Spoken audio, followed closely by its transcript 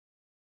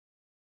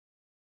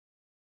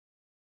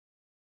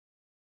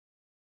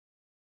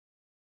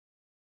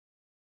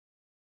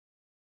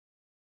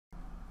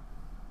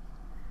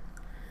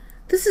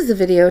This is a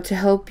video to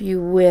help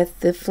you with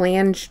the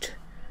flanged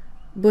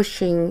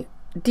bushing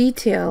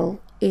detail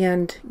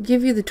and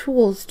give you the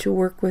tools to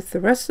work with the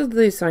rest of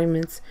the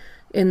assignments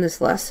in this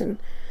lesson.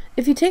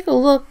 If you take a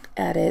look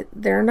at it,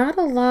 there are not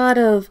a lot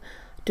of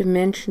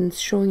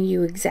dimensions showing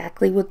you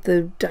exactly what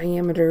the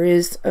diameter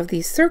is of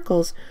these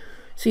circles,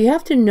 so you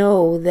have to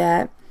know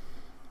that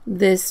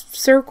this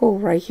circle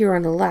right here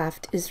on the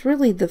left is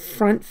really the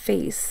front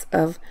face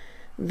of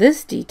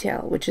this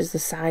detail, which is the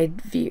side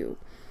view.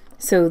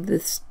 So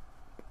this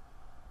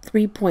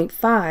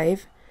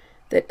 3.5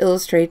 that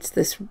illustrates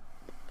this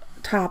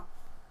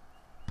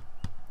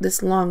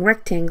long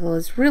rectangle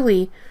is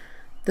really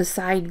the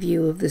side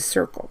view of this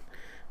circle.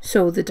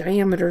 So the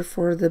diameter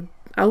for the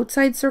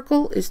outside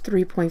circle is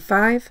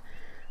 3.5,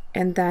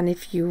 and then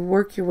if you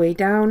work your way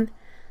down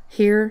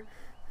here,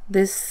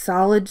 this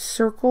solid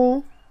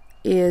circle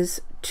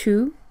is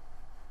 2,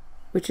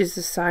 which is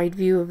the side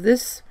view of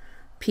this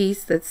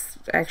piece that's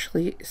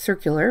actually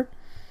circular,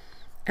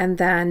 and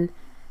then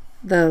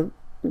the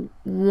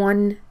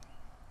 1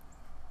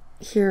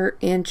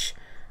 inch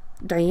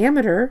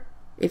diameter,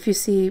 if you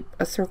see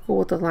a circle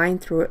with a line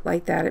through it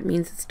like that, it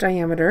means its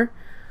diameter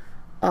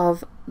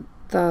of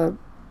the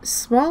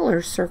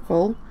smaller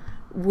circle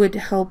would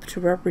help to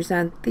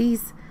represent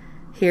these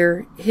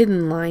here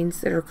hidden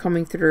lines that are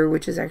coming through,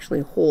 which is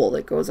actually a hole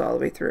that goes all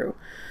the way through.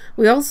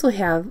 We also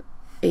have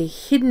a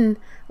hidden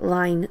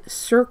line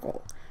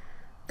circle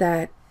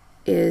that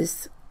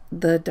is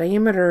the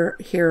diameter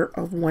here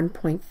of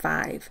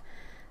 1.5.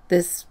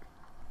 This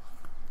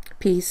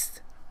piece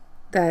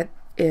that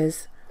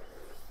is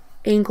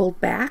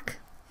angled back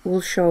will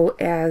show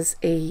as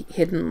a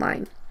hidden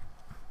line.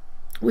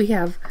 We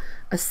have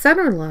a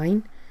center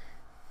line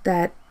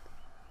that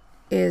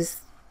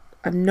is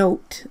a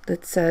note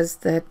that says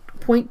that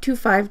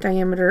 0.25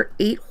 diameter,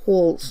 8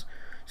 holes.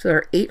 So there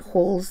are 8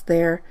 holes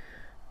there,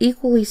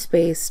 equally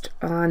spaced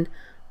on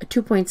a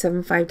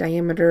 2.75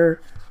 diameter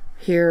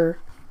here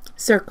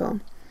circle.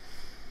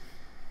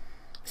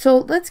 So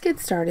let's get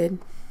started.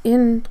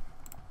 In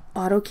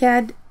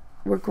AutoCAD,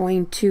 we're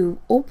going to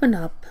open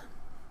up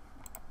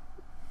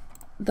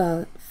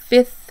the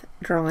 5th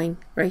drawing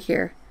right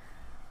here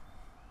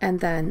and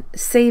then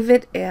save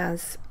it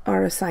as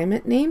our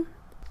assignment name.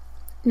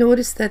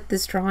 Notice that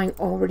this drawing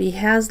already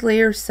has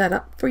layers set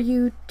up for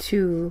you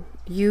to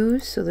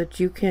use so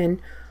that you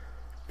can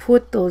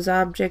put those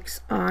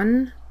objects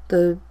on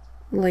the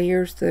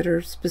layers that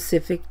are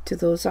specific to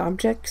those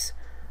objects.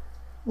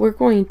 We're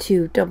going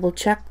to double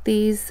check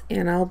these,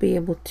 and I'll be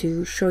able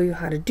to show you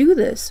how to do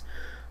this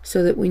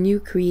so that when you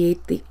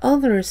create the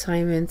other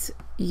assignments,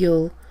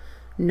 you'll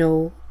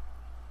know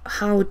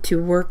how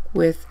to work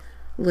with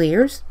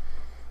layers.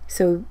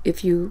 So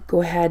if you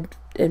go ahead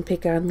and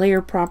pick on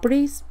layer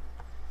properties,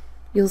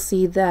 you'll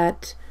see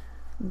that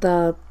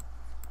the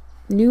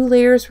new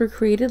layers were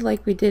created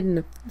like we did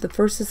in the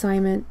first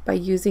assignment by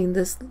using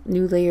this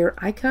new layer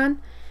icon.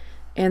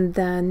 And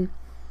then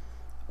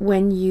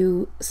when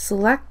you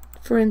select,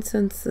 for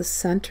instance, the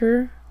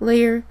center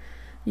layer,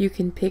 you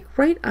can pick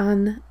right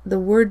on the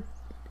word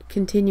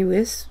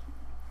continuous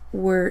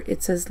where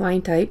it says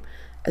line type.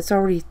 It's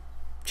already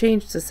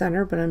changed to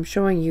center, but I'm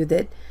showing you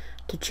that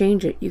to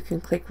change it, you can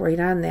click right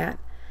on that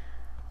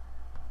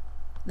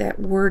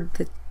word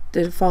that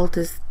the default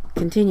is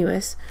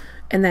continuous,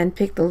 and then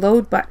pick the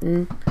load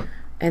button,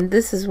 and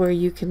this is where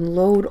you can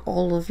load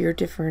all of your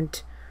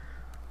different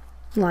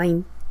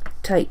line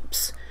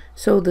types.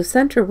 So the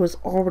center was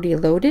already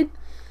loaded.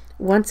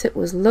 Once it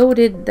was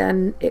loaded,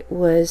 then it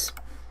was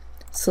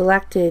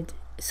selected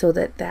so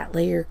that that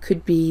layer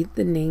could be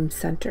the name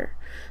center.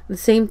 The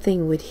same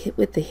thing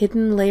with the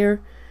hidden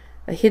layer.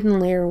 A hidden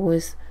layer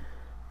was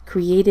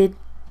created,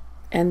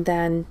 and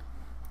then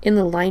in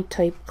the line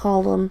type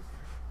column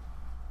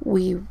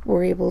we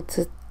were able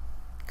to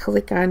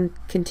click on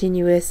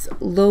continuous,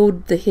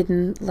 load the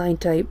hidden line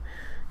type,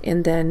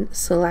 and then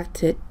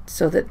select it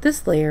so that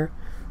this layer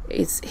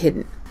is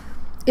hidden.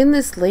 In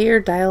this layer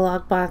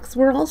dialog box,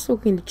 we're also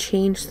going to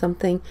change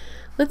something.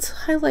 Let's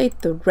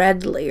highlight the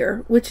red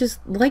layer, which is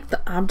like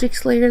the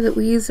objects layer that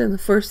we used in the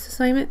first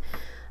assignment,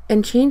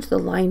 and change the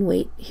line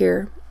weight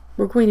here.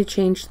 We're going to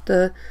change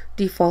the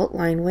default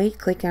line weight.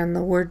 Click on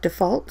the word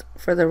default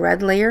for the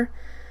red layer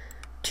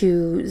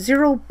to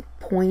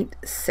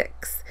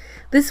 0.6.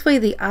 This way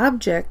the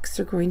objects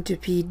are going to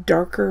be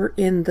darker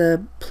in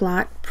the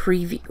plot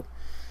preview.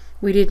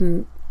 We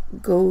didn't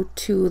go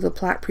to the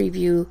plot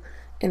preview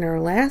in our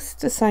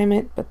last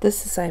assignment, but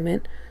this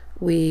assignment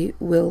we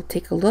will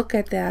take a look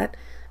at that,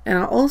 and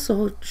I'll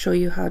also show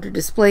you how to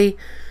display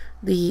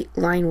the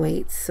line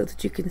weights so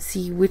that you can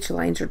see which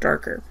lines are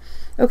darker.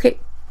 Okay,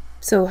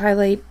 so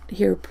highlight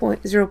here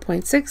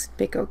 0.6,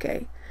 pick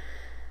OK.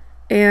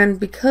 And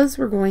because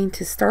we're going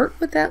to start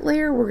with that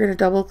layer, we're going to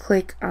double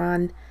click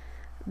on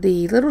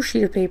the little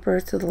sheet of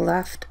paper to the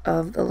left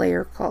of the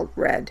layer called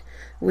red,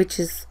 which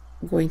is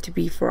going to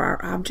be for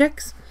our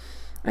objects.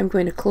 I'm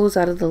going to close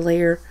out of the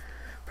layer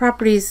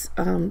properties,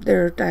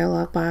 their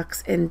dialog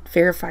box, and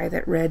verify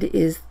that red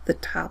is the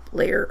top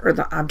layer or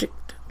the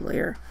object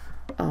layer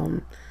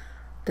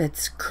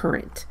that's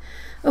current.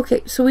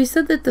 Okay, so we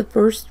said that the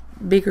first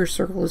bigger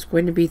circle is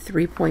going to be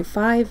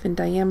 3.5 in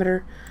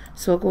diameter.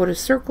 So I'll go to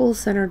circle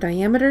center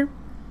diameter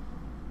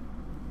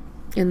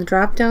in the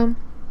drop down.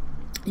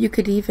 You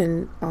could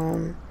even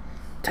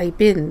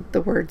type in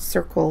the word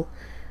circle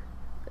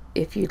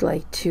if you'd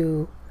like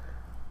to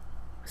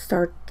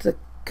start the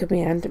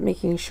command,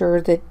 making sure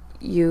that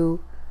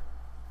you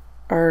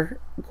are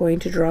going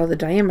to draw the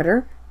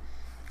diameter.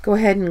 Go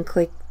ahead and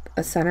click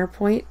a center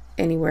point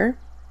anywhere,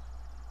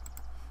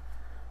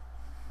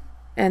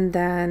 and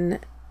then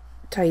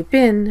type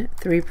in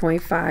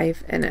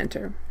 3.5 and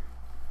enter.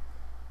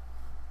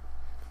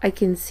 I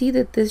can see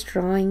that this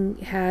drawing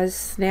has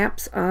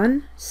snaps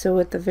on, so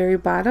at the very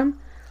bottom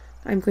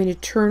I'm going to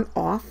turn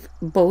off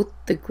both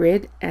the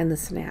grid and the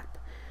snap.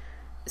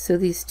 So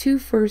these two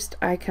first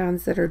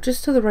icons that are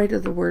just to the right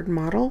of the word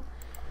model,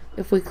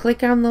 if we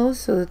click on those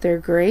so that they're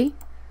gray,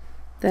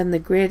 then the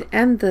grid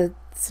and the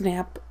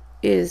snap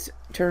is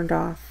turned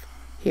off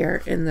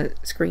here in the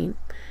screen.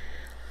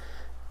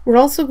 We're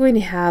also going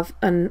to have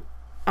an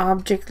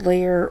object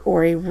layer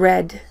or a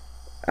red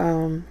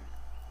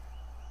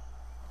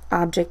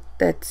object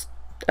that's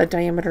a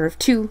diameter of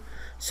 2.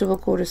 So we'll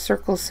go to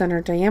circle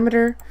center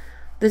diameter.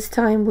 This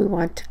time we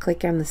want to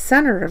click on the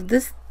center of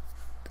this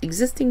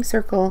existing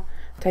circle,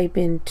 type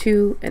in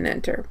 2 and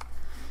enter.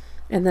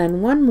 And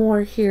then one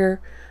more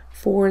here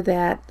for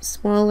that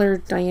smaller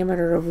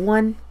diameter of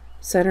 1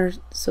 center,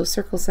 so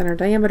circle center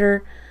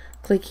diameter,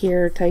 click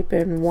here, type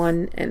in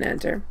 1 and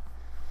enter.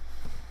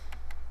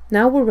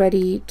 Now we're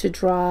ready to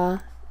draw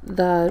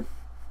the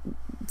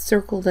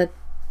circle, that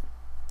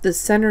the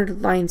center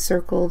line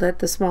circle that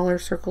the smaller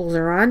circles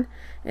are on,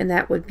 and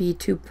that would be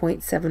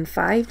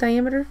 2.75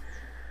 diameter.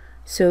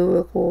 So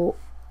we'll go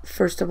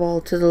first of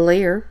all to the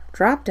layer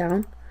drop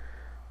down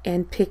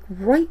and pick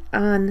right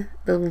on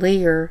the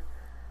layer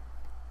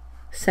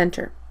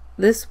center.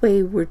 This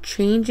way we're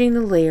changing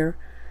the layer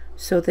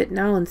so that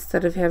now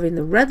instead of having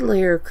the red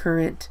layer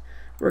current,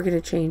 we're going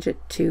to change it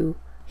to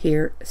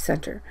here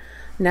center.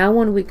 Now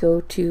when we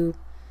go to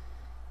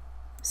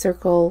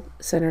circle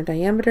center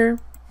diameter,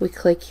 we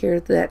click here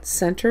that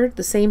center,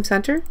 the same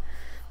center.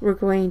 We're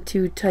going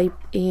to type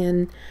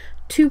in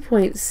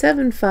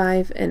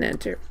 2.75 and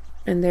enter.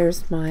 And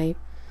there's my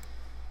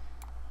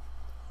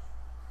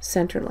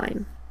center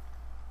line.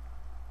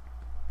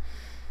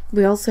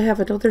 We also have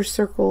another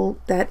circle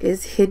that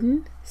is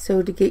hidden.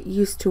 So to get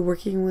used to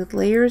working with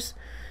layers,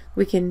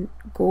 we can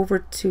go over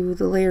to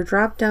the layer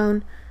drop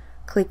down,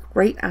 click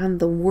right on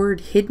the word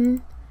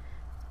hidden,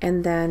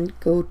 and then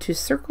go to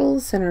circle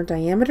center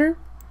diameter.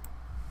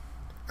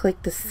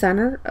 Click the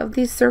center of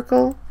the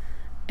circle,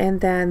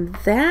 and then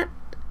that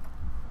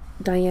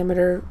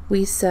diameter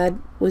we said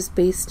was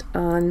based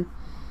on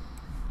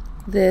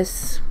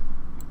this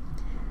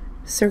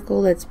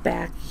circle that's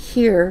back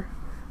here,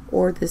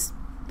 or this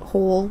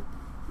hole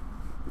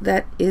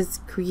that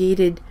is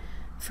created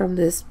from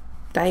this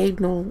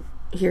diagonal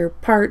here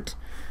part.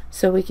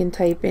 So we can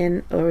type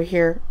in over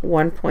here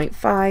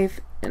 1.5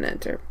 and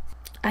enter.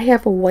 I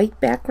have a white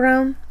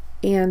background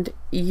and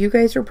you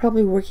guys are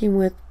probably working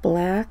with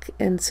black,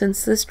 and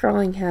since this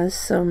drawing has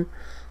some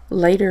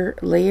lighter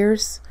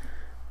layers,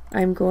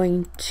 I'm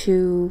going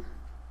to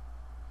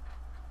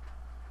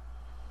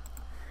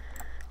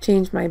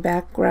change my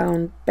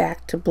background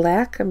back to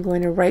black. I'm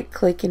going to right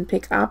click and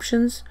pick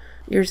options.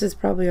 Yours is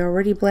probably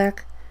already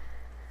black.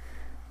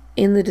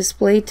 In the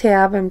display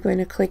tab, I'm going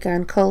to click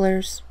on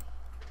colors,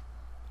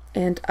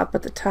 and up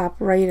at the top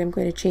right I'm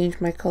going to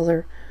change my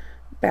color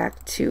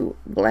back to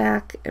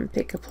black and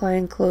pick apply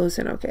and close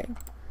and OK.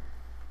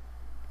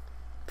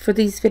 For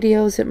these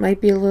videos it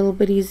might be a little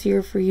bit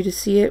easier for you to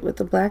see it with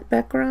the black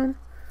background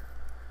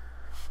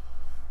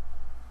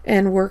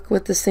and work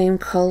with the same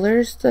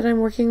colors that I'm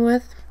working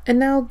with. And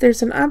now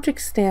there's an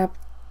object snap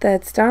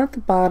that's down at the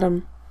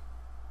bottom.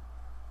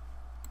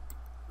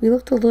 We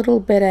looked a little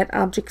bit at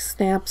object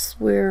snaps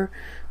where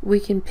we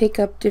can pick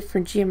up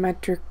different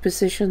geometric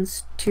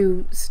positions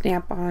to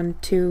snap on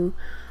to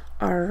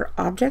our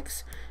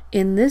objects.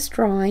 In this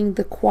drawing,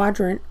 the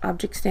quadrant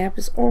object snap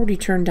is already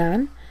turned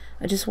on.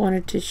 I just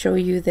wanted to show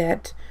you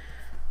that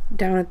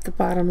down at the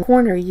bottom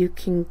corner you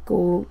can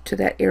go to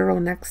that arrow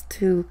next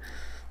to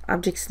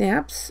object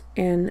snaps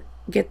and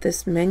get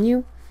this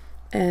menu,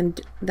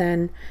 and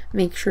then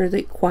make sure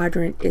that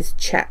quadrant is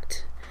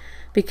checked,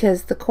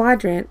 because the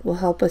quadrant will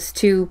help us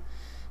to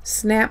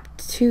snap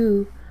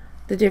to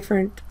the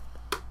different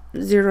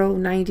 0,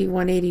 90,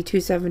 180,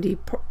 270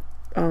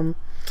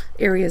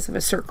 areas of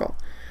a circle.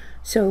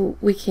 So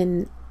we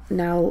can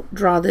now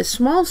draw this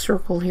small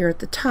circle here at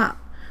the top,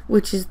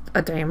 which is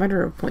a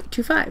diameter of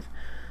 0.25.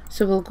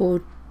 So we'll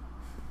go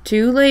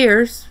to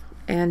layers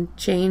and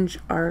change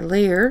our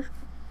layer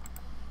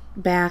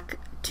back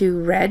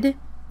to red,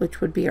 which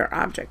would be our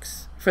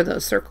objects for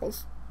those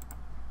circles.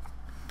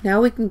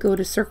 Now we can go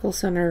to circle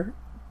center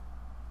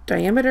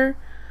diameter,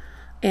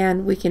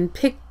 and we can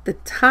pick the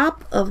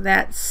top of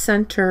that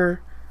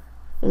center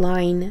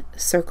line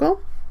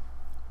circle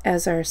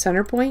as our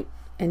center point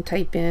and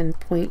type in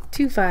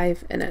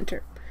 0.25 and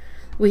enter.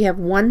 We have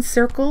one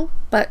circle,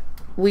 but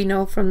we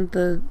know from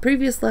the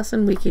previous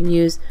lesson we can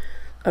use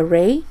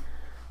array.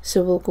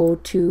 So we'll go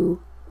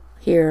to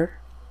here,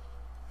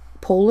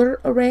 polar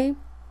array,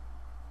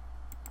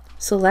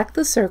 select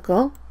the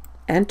circle,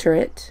 enter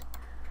it,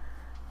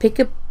 pick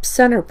a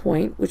center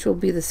point, which will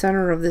be the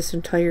center of this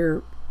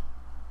entire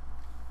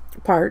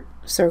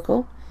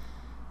circle,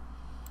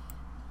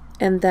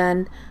 and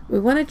then we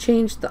want to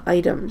change the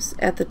items.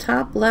 At the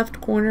top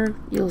left corner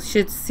you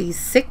should see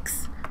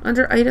 6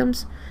 under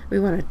items. We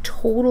want a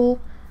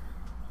total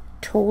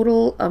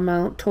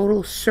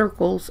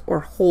circles or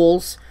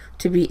holes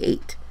to be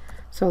 8.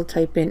 So I'll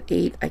type in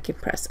 8. I can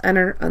press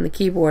enter on the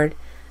keyboard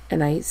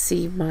and I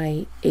see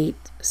my 8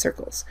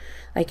 circles.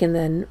 I can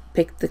then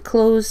pick the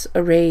close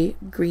array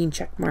green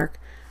check mark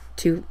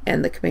to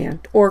end the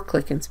command, or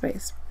click in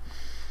space.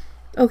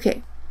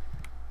 Okay,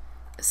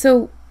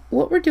 so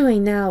what we're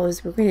doing now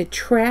is we're going to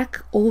track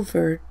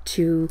over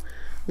to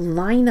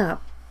line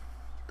up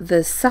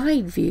the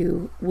side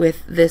view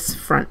with this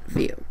front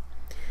view.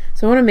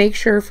 So I want to make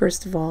sure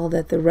first of all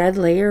that the red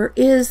layer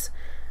is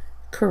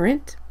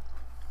current.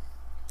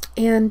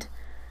 And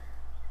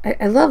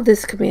I love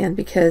this command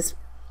because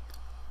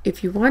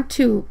if you want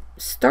to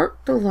start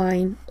the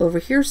line over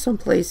here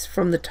someplace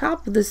from the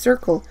top of the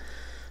circle,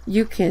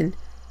 you can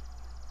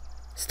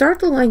start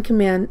the line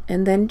command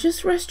and then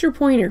just rest your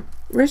pointer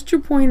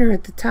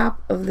at the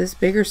top of this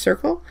bigger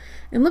circle,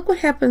 and look what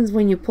happens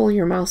when you pull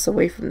your mouse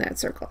away from that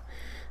circle.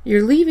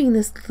 You're leaving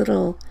this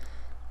little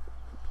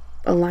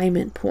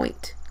alignment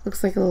point.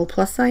 Looks like a little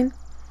plus sign,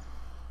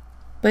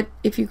 but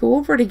if you go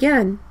over it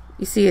again,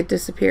 you see it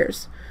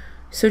disappears.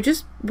 So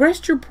just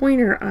rest your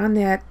pointer on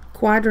that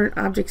quadrant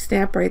object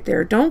snap right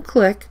there. Don't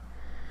click.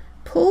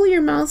 Pull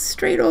your mouse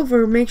straight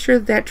over. Make sure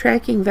that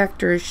tracking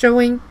vector is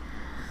showing.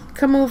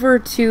 Come over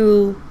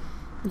to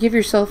give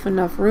yourself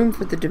enough room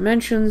for the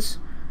dimensions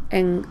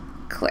and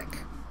click.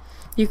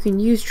 You can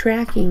use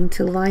tracking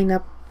to line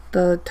up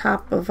the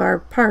top of our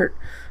part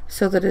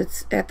so that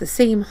it's at the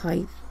same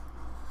height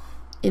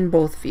in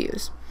both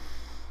views.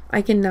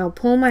 I can now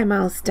pull my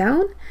mouse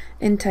down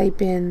and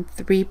type in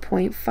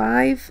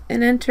 3.5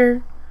 and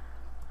enter.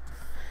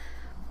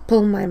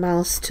 Pull my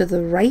mouse to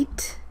the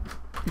right,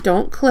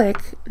 don't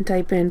click, and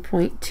type in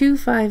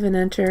 0.25 and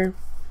enter.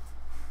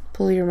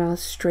 Pull your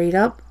mouse straight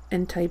up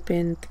and type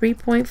in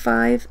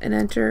 3.5 and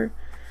enter,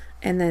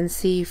 and then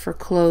C for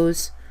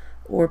close,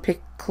 or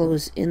pick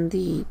close in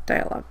the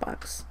dialog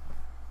box,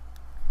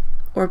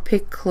 or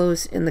pick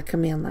close in the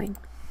command line.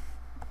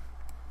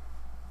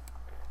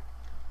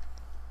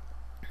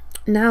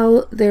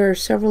 Now there are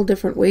several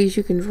different ways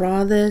you can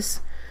draw this.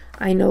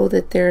 I know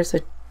that there's a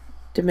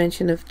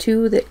dimension of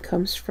 2 that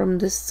comes from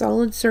this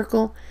solid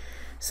circle,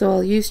 so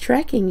I'll use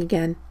tracking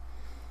again.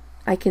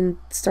 I can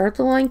start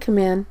the line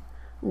command,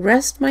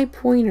 rest my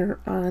pointer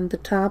on the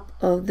top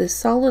of this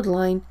solid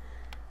line,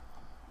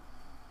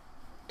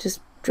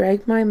 just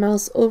drag my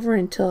mouse over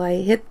until I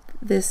hit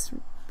this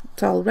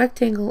solid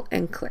rectangle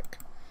and click.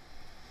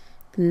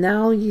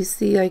 Now you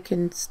see I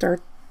can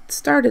start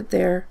it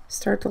there,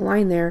 start the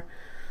line there.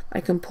 I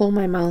can pull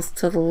my mouse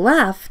to the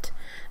left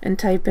and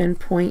type in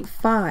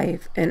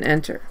 0.5 and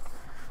enter.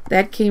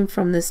 That came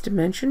from this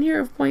dimension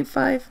here of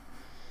 0.5.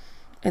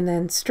 And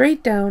then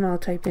straight down I'll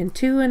type in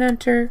 2 and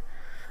enter,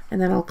 and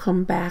then I'll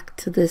come back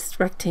to this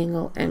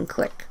rectangle and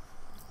click,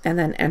 and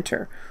then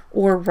enter,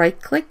 or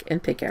right click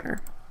and pick enter.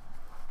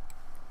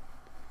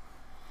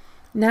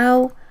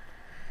 Now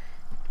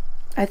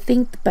I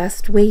think the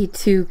best way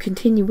to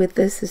continue with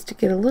this is to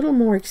get a little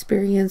more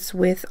experience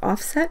with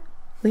offset.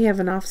 We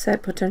have an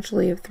offset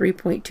potentially of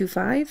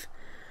 3.25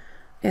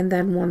 and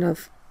then one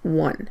of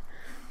 1.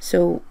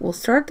 So we'll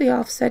start the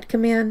offset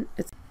command,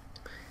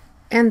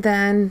 and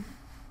then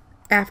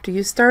after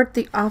you start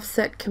the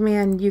offset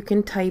command you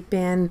can type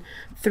in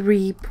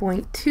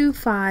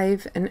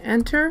 3.25 and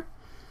enter,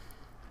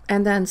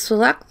 and then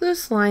select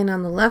this line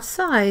on the left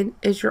side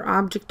as your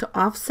object to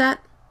offset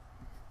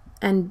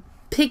and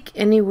pick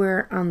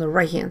anywhere on the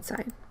right hand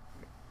side.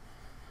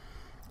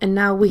 And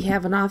now we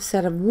have an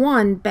offset of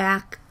 1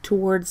 back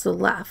towards the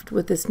left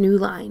with this new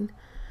line.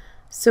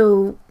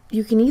 So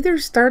you can either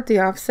start the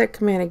offset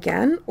command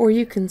again, or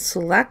you can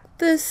select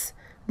this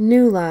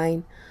new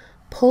line,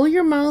 pull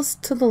your mouse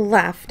to the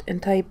left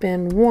and type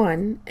in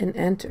 1 and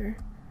enter.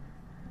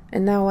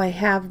 And now I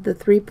have the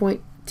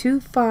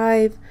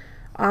 3.25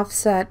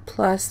 offset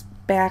plus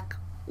back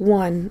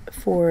 1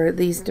 for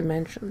these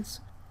dimensions.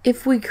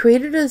 If we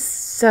created a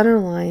center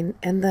line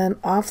and then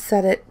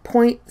offset it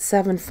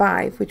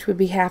 0.75, which would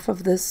be half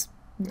of this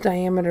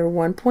diameter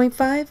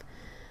 1.5,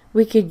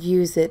 we could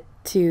use it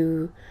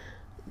to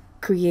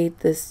create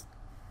this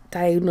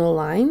diagonal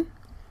line,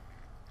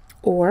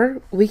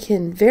 or we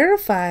can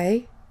verify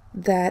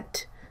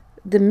that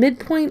the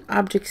midpoint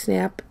object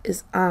snap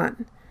is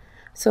on.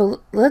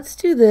 So let's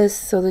do this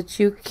so that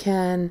you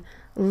can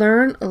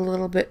learn a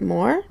little bit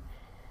more.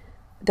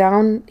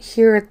 Down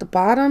here at the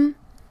bottom,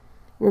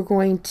 we're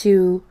going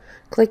to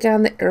click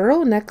on the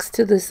arrow next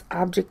to this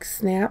object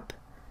snap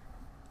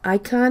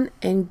icon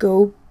and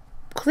go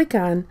click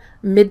on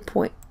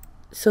midpoint.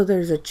 so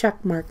there's a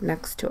check mark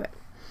next to it.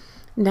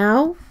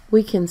 Now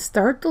we can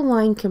start the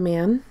line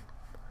command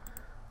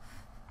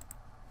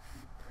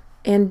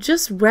and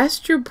just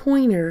rest your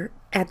pointer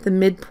at the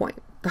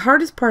midpoint. The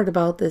hardest part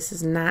about this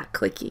is not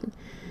clicking.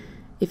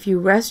 If you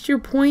rest your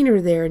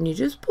pointer there and you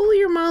just pull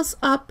your mouse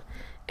up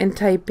and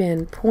type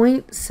in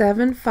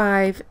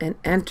 0.75 and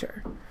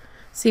enter,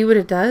 see what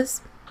it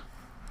does?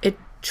 It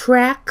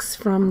tracks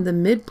from the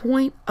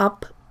midpoint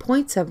up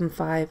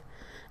 0.75.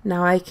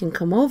 Now I can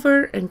come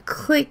over and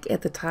click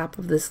at the top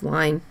of this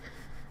line,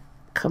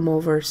 come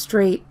over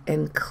straight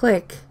and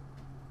click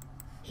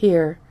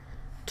here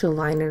to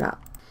line it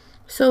up.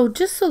 So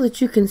just so that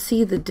you can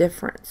see the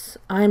difference,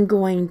 I'm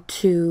going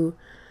to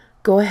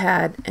go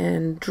ahead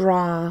and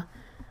draw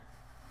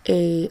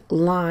a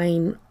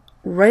line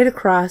right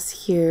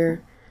across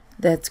here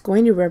that's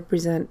going to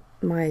represent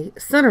my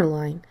center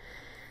line.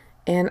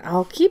 And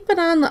I'll keep it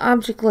on the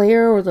object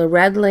layer or the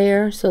red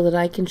layer so that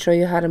I can show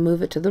you how to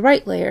move it to the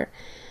right layer.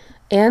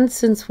 And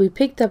since we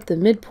picked up the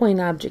midpoint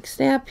object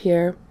snap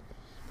here,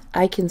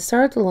 I can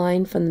start the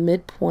line from the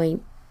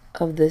midpoint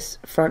of this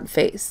front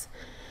face.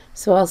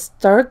 So I'll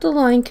start the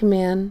line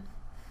command,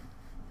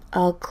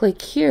 I'll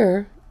click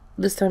here,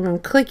 this time I'm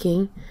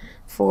clicking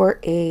for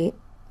a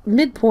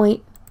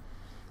midpoint,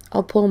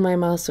 I'll pull my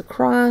mouse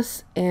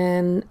across,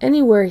 and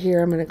anywhere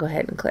here I'm going to go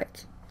ahead and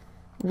click.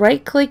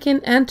 Right click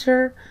and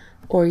enter,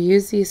 or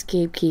use the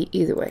escape key,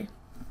 either way.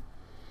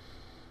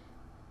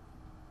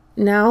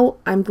 Now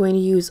I'm going to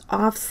use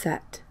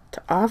offset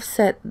to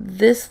offset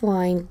this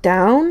line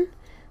down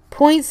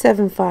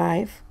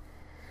 0.75.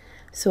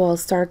 So I'll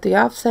start the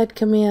offset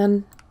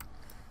command,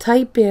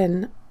 type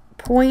in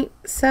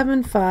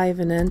 0.75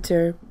 and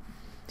enter.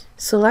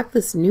 Select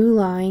this new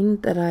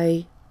line that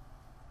I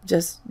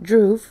just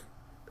drew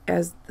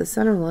as the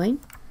center line.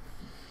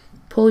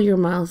 Pull your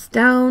mouse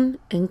down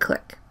and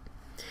click.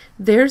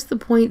 There's the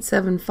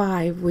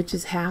 0.75, which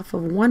is half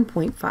of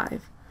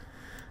 1.5.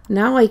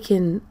 Now I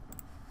can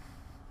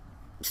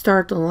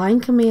start the line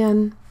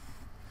command,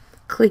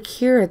 click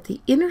here at the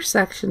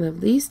intersection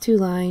of these two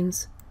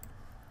lines,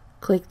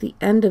 click the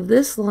end of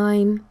this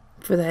line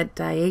for that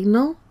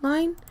diagonal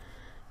line,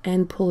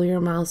 and pull your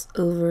mouse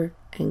over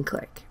and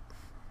click.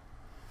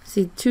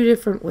 See, two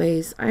different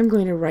ways. I'm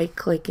going to right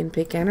click and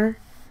pick enter.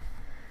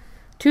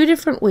 Two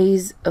different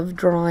ways of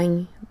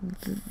drawing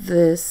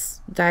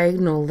this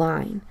diagonal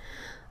line.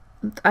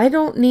 I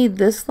don't need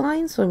this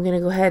line, so I'm going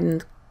to go ahead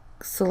and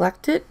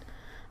select it.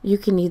 You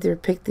can either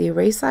pick the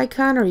erase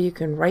icon or you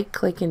can right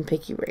click and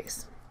pick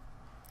erase.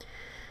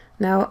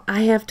 Now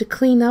I have to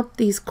clean up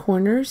these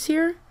corners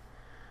here,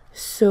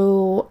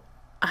 so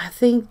I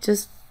think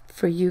just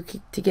for you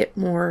to get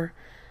more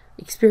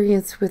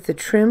experience with the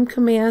trim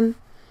command,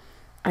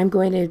 I'm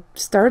going to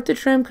start the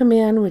trim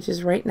command, which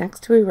is right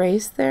next to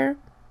erase there.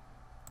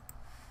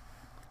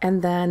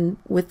 And then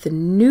with the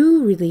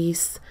new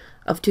release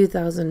of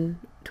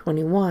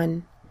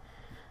 2021,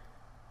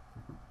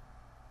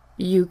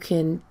 you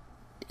can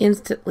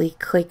instantly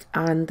click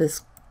on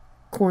this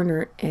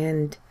corner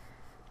and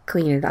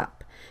clean it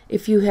up.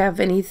 If you have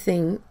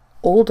anything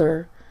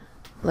older,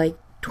 like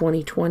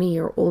 2020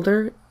 or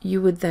older,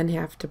 you would then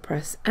have to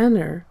press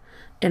enter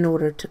in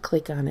order to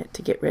click on it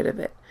to get rid of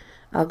it.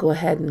 I'll go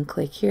ahead and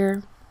click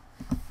here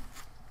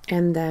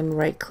and then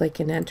right click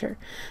and enter.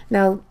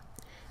 Now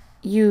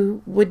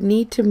you would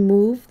need to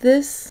move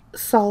this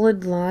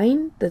solid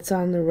line that's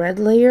on the red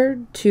layer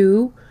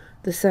to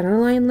the center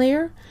line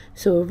layer.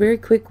 So a very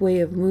quick way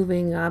of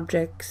moving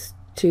objects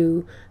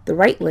to the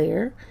right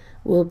layer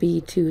will be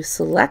to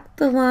select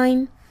the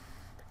line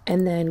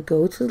and then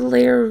go to the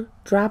layer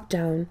drop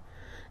down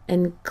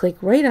and click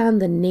right on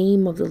the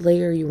name of the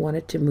layer you want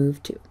it to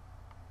move to.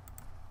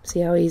 See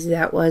how easy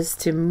that was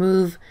to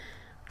move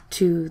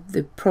to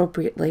the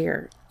appropriate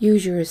layer.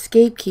 Use your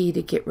escape key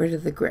to get rid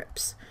of the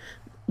grips.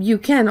 You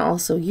can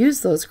also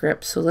use those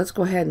grips, so let's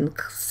go ahead and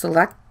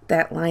select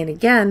that line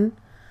again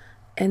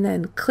and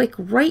then click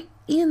right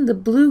in the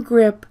blue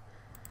grip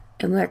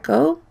and let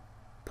go.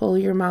 Pull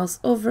your mouse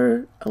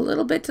over a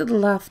little bit to the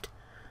left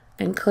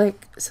and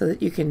click so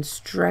that you can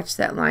stretch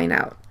that line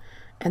out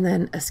and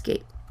then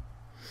escape.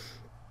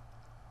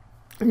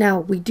 Now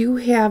we do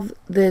have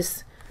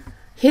this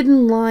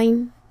hidden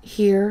line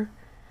here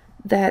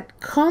that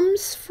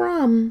comes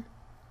from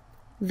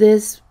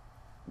this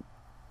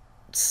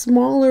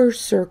smaller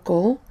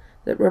circle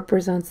that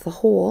represents the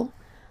whole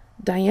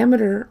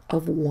diameter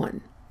of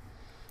 1.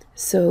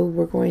 So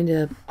we're going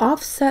to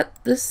offset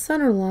this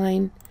center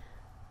line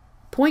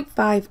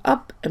 0.5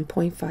 up and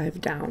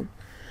 0.5 down.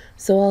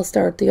 So I'll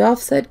start the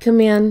offset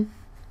command,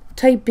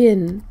 type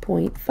in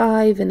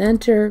 0.5 and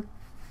enter,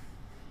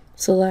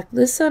 select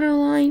this center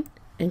line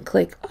and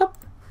click up,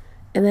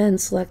 and then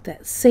select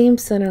that same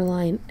center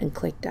line and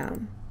click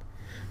down.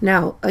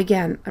 Now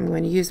again, I'm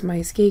going to use my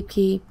escape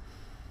key.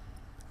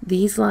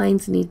 These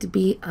lines need to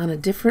be on a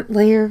different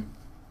layer.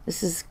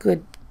 This is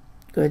good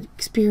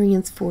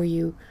experience for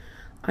you.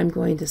 I'm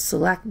going to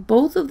select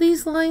both of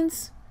these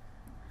lines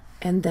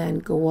and then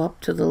go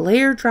up to the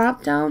layer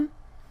drop down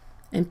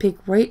and pick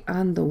right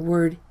on the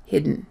word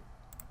hidden.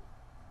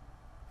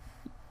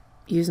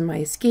 using my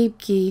escape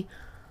key,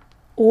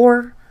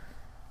 or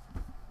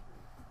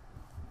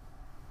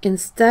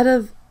instead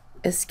of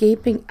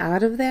escaping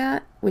out of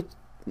that,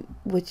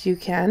 which you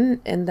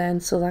can, and then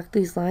select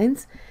these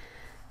lines,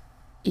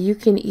 you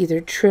can either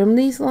trim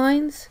these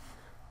lines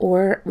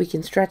or we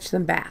can stretch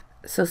them back.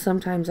 So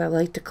sometimes I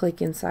like to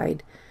click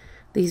inside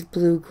these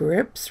blue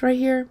grips right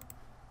here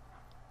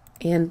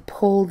and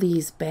pull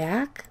these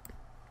back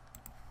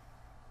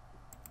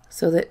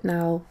so that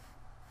now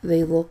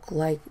they look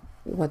like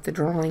what the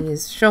drawing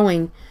is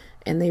showing,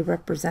 and they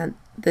represent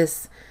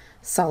this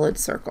solid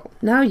circle.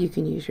 Now you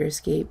can use your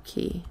escape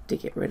key to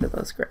get rid of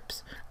those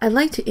grips. I'd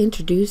like to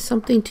introduce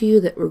something to you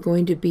that we're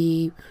going to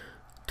be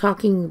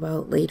talking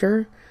about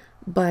later,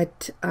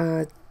 but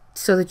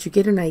so that you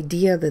get an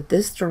idea that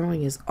this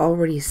drawing is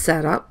already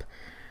set up.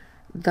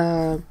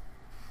 The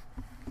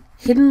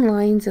hidden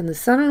lines and the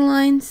center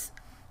lines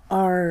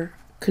are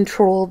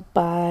controlled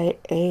by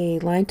a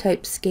line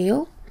type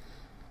scale.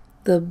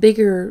 The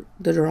bigger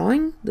the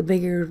drawing, the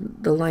bigger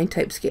the line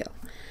type scale.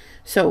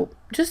 So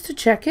just to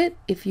check it,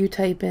 if you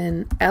type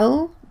in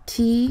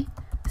LT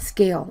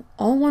scale,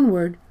 all one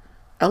word,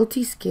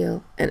 LT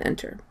scale, and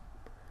enter,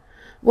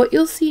 what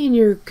you'll see in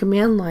your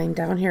command line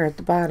down here at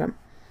the bottom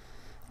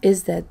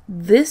is that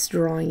this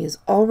drawing is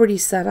already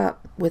set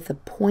up with a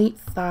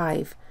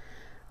 0.5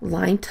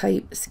 line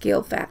type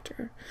scale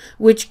factor,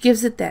 which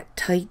gives it that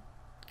tight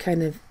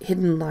kind of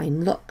hidden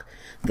line look.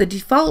 The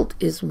default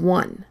is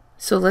 1.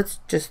 So let's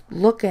just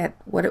look at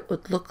what it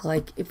would look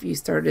like if you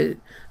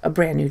started a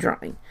brand new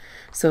drawing.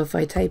 So if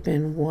I type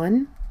in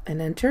 1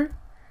 and enter,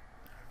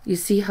 you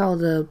see how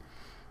the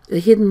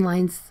hidden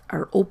lines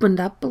are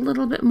opened up a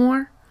little bit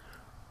more,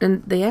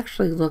 and they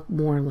actually look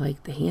more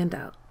like the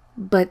handout.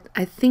 But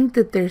I think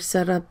that they're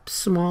set up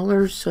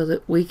smaller so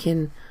that we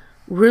can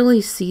really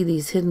see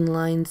these hidden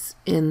lines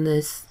in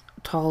this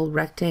tall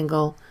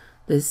rectangle,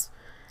 this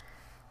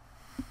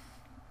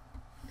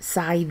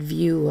side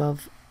view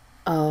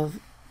of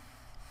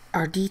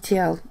our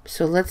detail.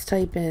 So let's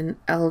type in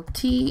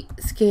LT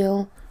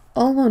scale,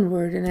 all one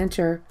word, and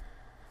enter,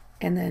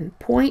 and then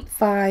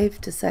 0.5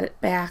 to set it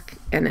back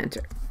and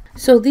enter.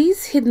 So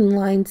these hidden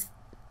lines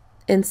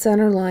and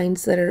center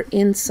lines that are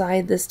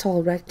inside this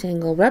tall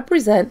rectangle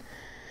represent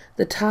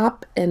the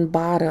top and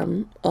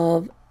bottom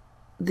of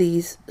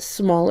these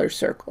smaller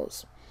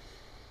circles.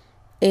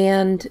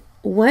 And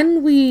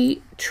when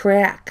we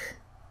track,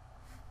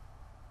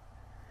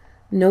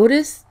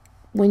 notice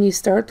when you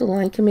start the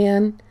line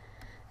command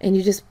and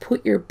you just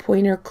put your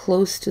pointer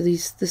close to the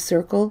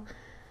circle,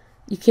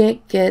 you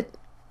can't get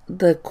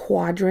the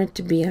quadrant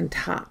to be on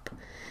top.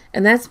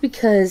 And that's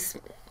because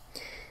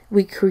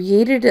we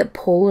created a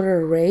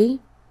polar array,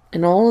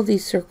 and all of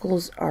these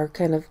circles are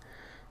kind of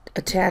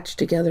attached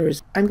together.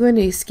 I'm going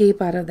to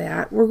escape out of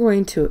that. We're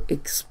going to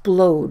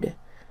explode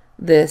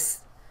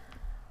this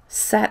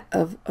set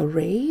of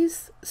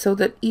arrays so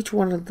that each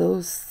one of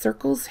those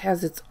circles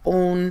has its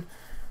own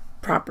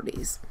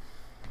properties.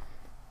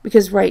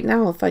 Because right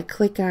now, if I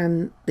click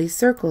on these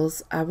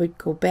circles, I would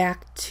go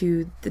back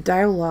to the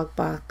dialog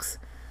box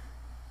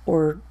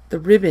or the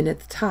ribbon at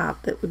the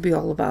top that would be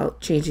all about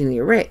changing the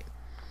array.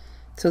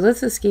 So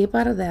let's escape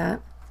out of that.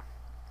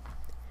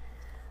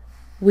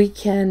 We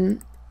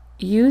can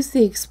use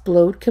the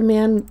explode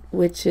command,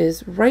 which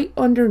is right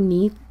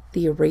underneath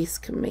the erase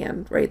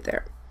command right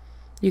there.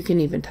 You can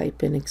even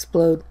type in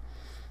explode.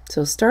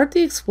 So start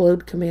the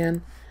explode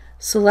command,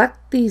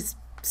 select these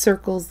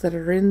circles that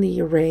are in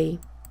the array,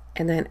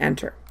 and then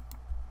enter.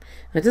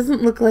 Now, it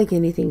doesn't look like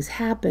anything's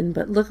happened,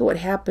 but look at what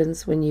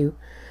happens when you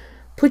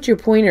put your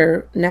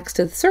pointer next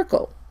to the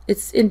circle.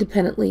 It's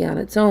independently on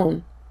its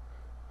own.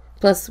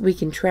 Plus, we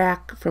can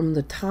track from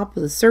the top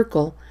of the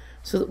circle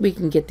so that we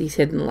can get these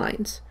hidden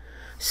lines.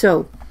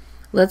 So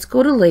let's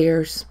go to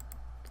layers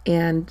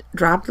and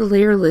drop the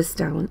layer list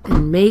down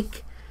and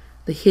make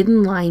the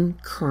hidden line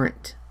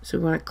current. So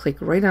we want to click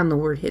right on the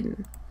word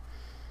hidden.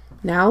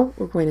 Now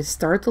we're going to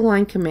start the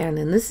line command,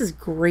 and this is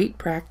great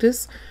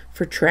practice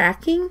for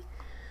tracking.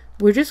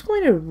 We're just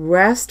going to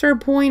rest our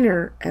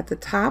pointer at the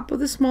top of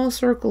the small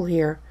circle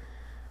here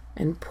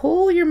and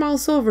pull your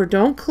mouse over.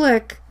 Don't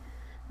click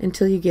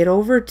until you get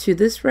over to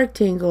this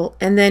rectangle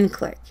and then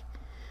click.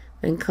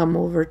 Then come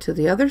over to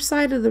the other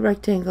side of the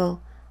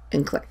rectangle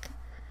and click.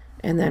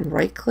 And then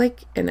right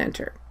click and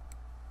enter.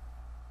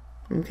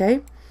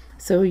 Okay?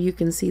 So you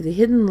can see the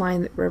hidden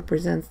line that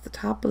represents the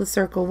top of the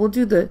circle. We'll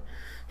do the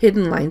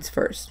hidden lines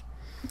first.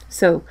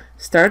 So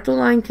start the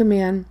line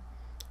command,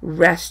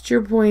 rest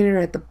your pointer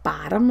at the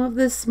bottom of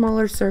this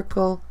smaller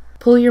circle,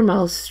 pull your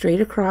mouse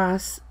straight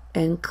across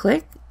and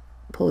click,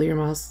 pull your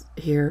mouse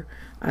here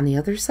on the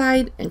other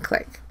side and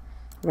click,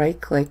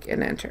 right click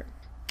and enter.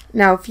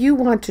 Now if you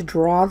want to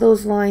draw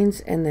those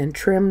lines and then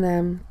trim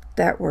them,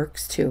 that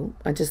works too.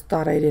 I just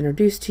thought I'd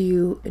introduce to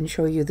you and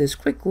show you this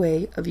quick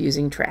way of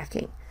using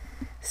tracking.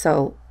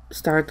 So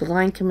start the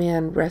line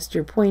command, rest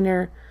your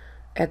pointer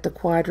at the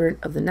quadrant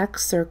of the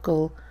next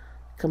circle,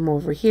 come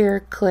over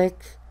here,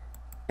 click,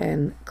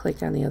 and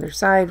click on the other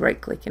side,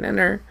 right click and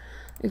enter.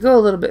 You go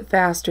a little bit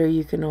faster,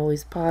 you can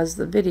always pause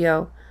the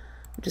video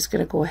I'm just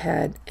going to go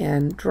ahead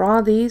and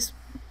draw these.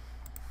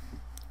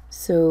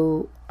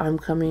 So I'm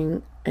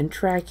coming and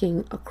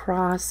tracking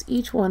across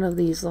each one of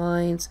these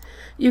lines.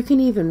 You can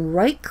even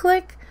right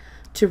click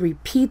to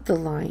repeat the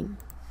line.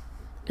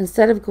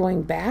 Instead of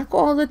going back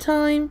all the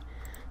time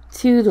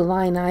to the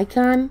line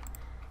icon,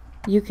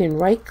 you can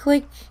right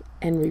click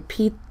and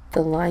repeat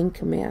the line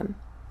command.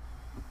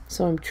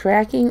 So I'm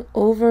tracking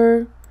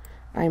over,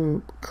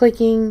 I'm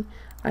clicking,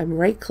 I'm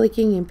right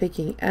clicking and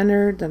picking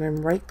enter, then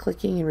I'm right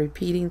clicking and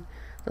repeating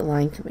the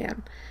line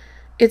command.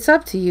 It's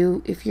up to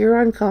you. If you're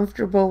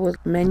uncomfortable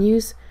with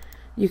menus,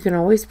 you can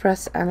always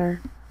press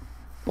enter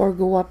or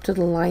go up to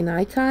the line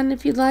icon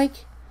if you'd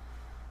like.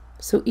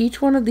 So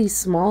each one of these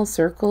small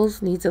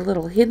circles needs a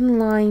little hidden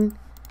line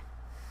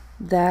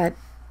that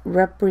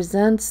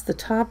represents the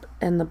top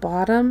and the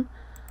bottom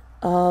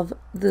of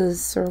the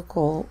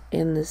circle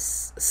in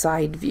this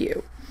side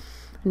view.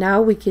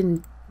 Now we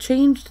can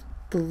change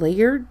the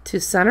layer to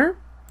center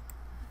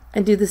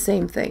and do the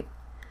same thing.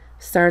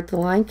 Start the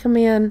line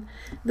command.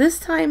 This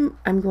time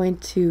I'm going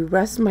to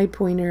rest my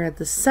pointer at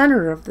the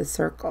center of the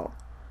circle,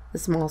 the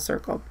small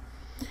circle.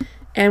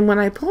 And when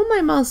I pull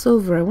my mouse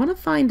over, I want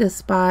to find a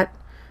spot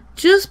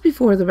just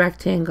before the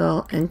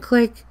rectangle and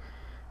click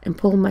and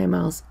pull my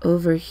mouse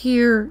over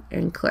here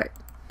and click.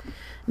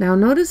 Now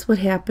notice what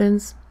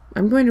happens.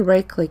 I'm going to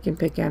right click and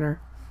pick enter.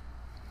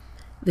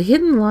 The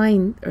hidden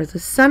line or the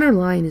center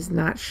line is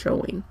not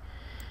showing.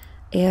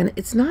 And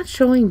it's not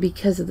showing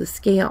because of the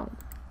scale.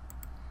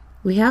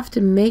 We have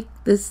to make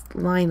this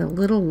line a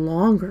little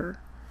longer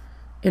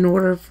in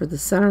order for the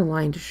center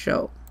line to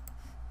show.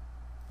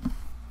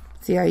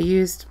 See, I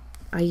used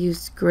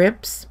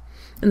grips,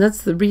 and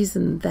that's the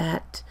reason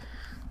that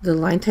the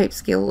line type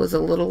scale was a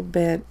little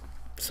bit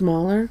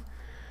smaller.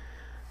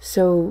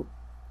 So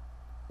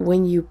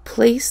when you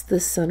place the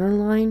center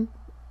line,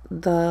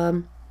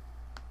 the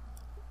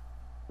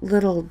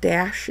little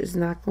dash is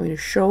not going to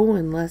show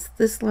unless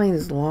this line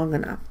is long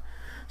enough.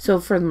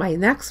 So for my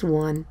next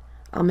one,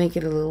 I'll make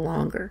it a little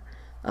longer.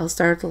 I'll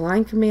start the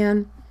line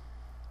command.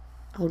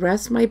 I'll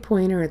rest my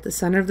pointer at the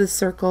center of the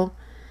circle.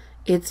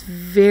 It's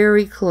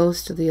very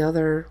close to the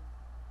other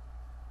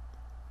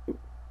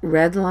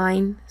red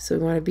line, so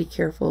we want to be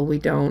careful we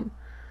don't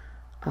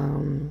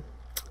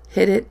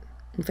hit it.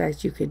 In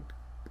fact, you could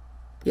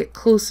get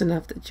close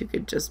enough that you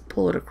could just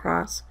pull it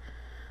across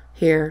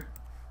here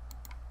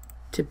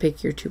to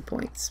pick your 2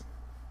 points.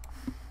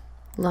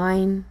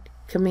 Line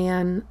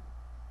command,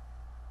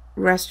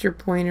 rest your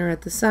pointer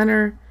at the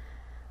center.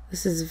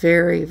 This is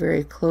very,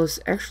 very close.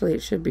 Actually,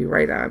 it should be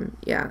right on.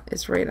 Yeah,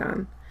 it's right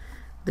on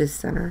this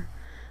center.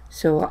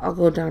 So I'll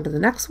go down to the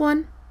next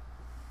one.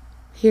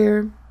 Here,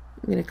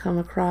 I'm going to come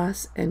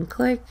across and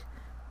click,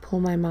 pull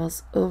my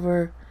mouse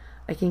over.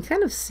 I can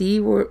kind of see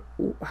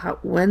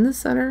when the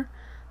center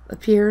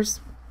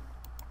appears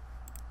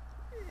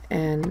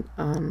and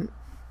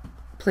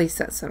place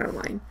that center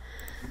line.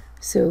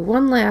 So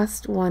one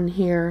last one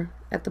here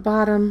at the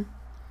bottom.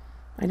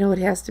 I know it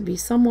has to be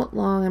somewhat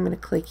long. I'm going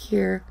to click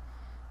here,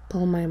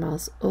 pull my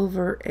mouse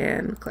over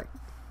and click.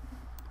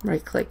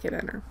 Right click and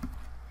enter.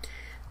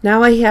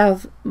 Now I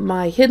have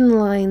my hidden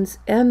lines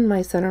and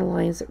my center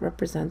lines that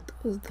represent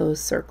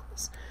those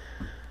circles.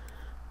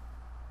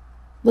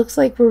 Looks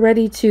like we're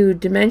ready to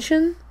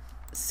dimension.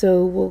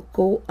 So we'll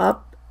go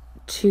up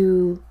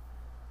to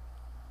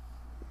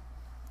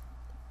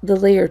the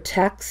layer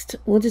text.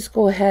 We'll just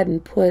go ahead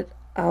and put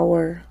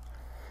our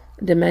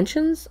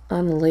dimensions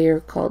on the layer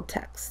called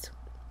text.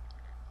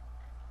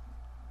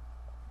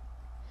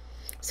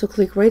 So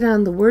click right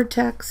on the word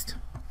text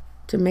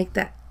to make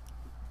that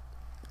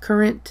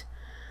current.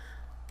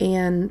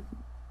 And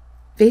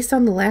based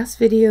on the last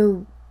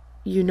video,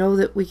 you know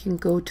that we can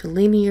go to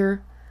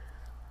linear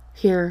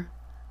here.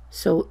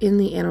 So in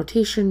the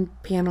annotation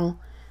panel,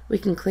 we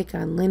can click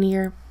on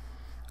linear.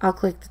 I'll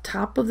click the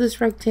top of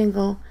this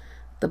rectangle,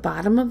 the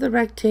bottom of the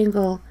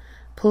rectangle,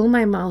 pull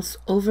my mouse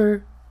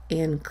over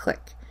and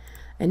click.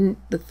 And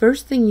the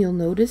first thing you'll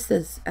notice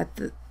is that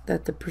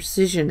the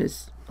precision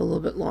is a little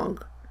bit long,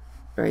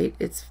 right?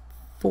 It's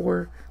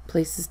 4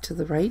 places to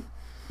the right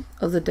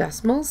of the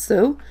decimal.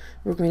 So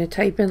we're going to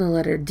type in the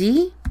letter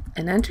D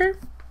and enter.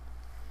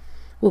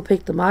 We'll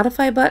pick the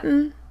modify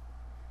button.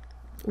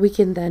 We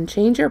can then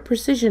change our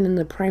precision in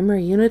the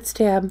primary units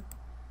tab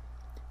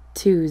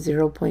to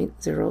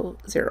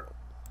 0.00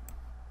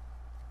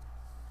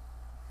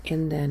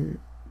 and then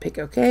pick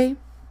OK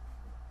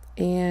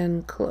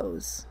and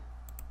close.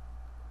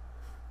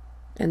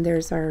 And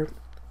there's our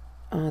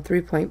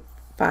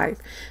 3.5.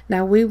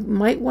 Now we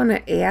might want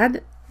to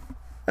add,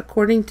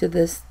 according to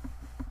this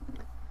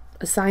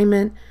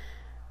assignment,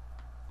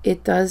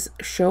 it does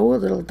show a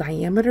little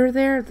diameter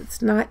there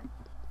that's not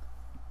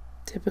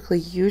typically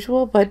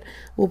usual, but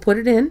we'll put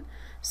it in.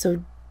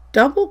 So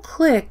double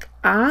click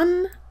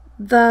on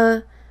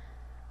the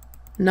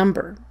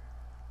number,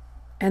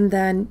 and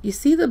then you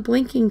see the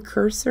blinking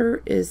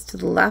cursor is to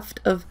the left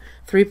of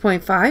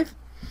 3.5.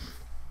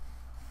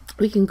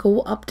 We can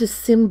go up to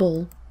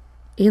symbol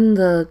in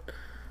the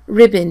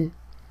ribbon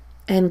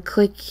and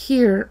click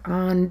here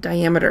on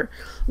diameter,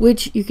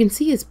 which you can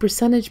see is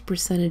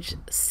percentage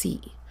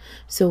C.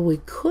 So we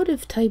could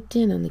have typed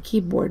in on the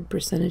keyboard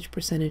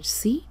percentage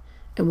C,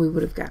 and we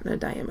would have gotten a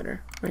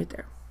diameter right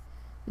there.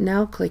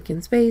 Now click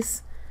in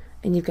space,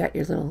 and you've got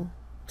your little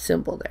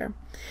symbol there.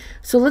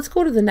 So let's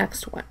go to the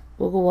next one.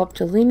 We'll go up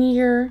to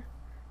linear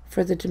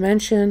for the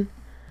dimension.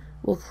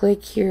 We'll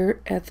click here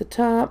at the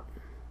top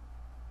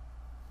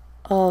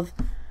of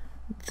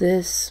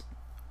this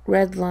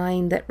red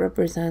line that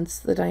represents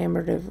the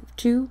diameter of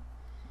 2.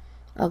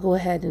 I'll go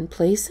ahead and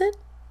place it.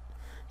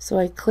 So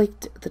I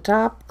clicked at the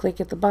top, click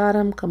at the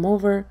bottom, come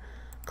over,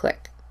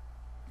 click.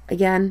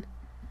 Again,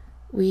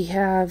 we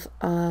have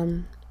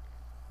to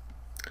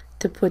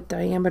put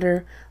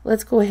diameter.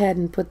 Let's go ahead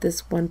and put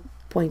this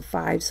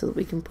 1.5 so that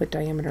we can put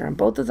diameter on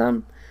both of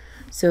them.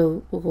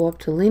 So we'll go up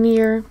to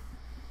linear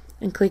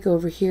and click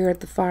over here at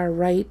the far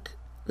right,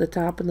 the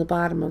top and the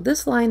bottom of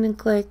this line, and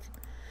click.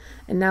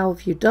 And now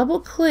if you double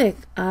click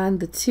on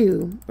the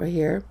 2 right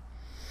here,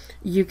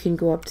 you can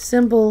go up to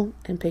symbol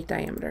and pick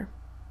diameter.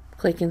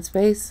 Click in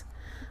space.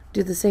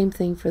 Do the same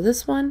thing for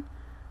this one.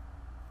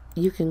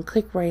 You can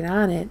click right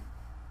on it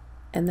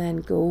and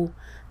then go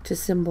to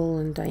symbol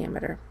and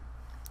diameter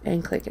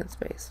and click in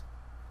space.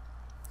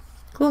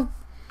 Cool.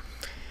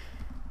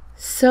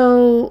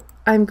 So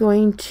I'm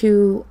going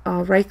to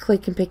right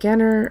click and pick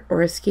enter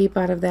or escape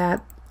out of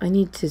that. I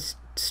need to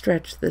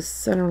stretch this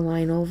center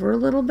line over a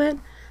little bit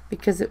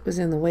because it was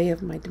in the way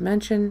of my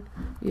dimension.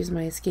 Use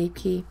my escape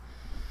key,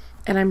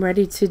 and I'm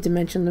ready to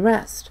dimension the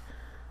rest.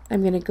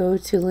 I'm going to go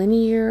to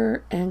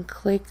linear and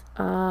click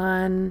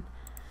on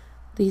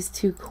these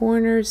 2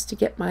 corners to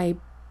get my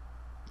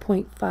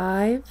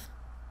 0.5,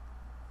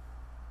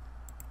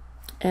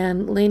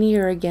 and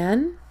linear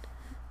again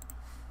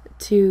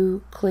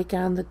to click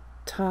on the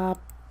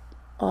top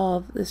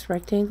of this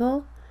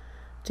rectangle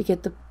to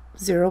get the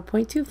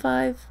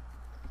 0.25.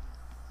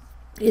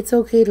 It's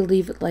okay to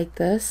leave it like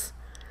this.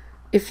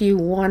 If you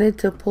wanted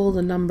to pull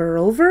the number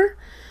over,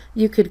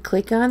 you could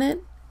click on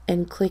it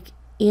and click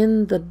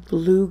in the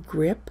blue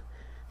grip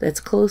that's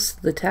close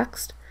to the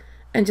text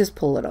and just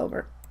pull it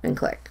over and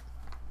click.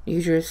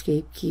 Use your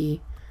escape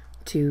key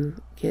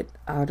to get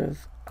out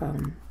of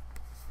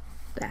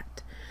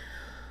that.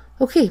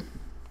 Okay,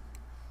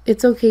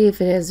 it's okay if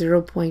it has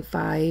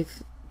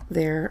 0.5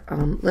 there.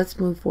 Let's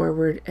move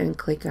forward and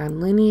click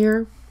on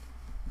linear.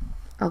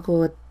 I'll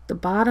go at the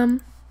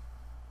bottom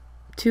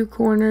 2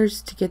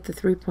 corners to get the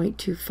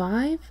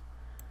 3.25,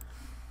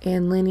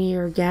 and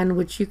linear again,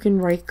 which you can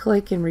right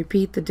click and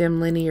repeat the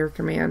dim linear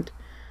command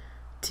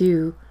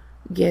to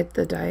get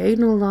the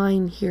diagonal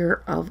line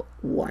here of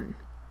 1.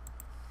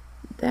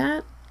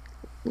 That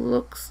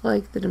looks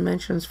like the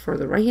dimensions for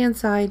the right hand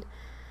side.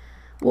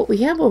 What we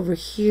have over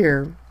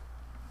here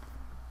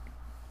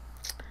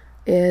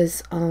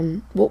is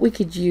what we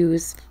could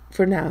use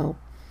for now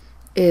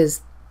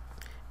is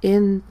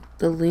in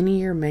the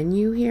linear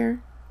menu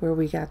here where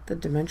we got the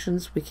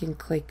dimensions, we can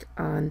click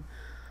on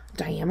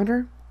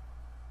diameter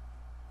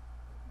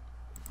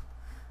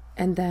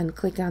and then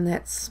click on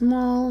that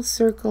small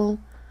circle,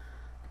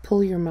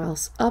 pull your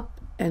mouse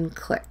up and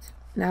click.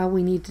 Now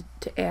we need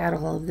to add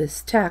all of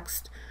this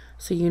text,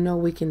 so you know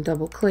we can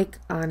double click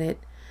on it.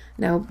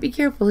 Now be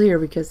careful here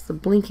because the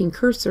blinking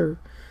cursor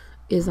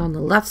is on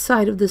the left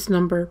side of this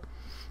number.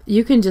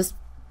 You can just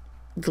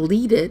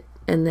delete it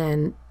and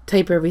then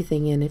type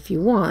everything in if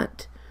you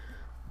want,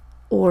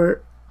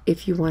 or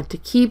if you want to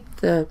keep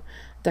the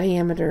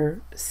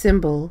diameter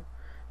symbol,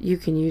 you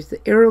can use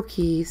the arrow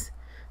keys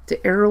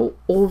to arrow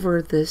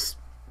over this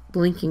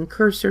blinking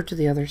cursor to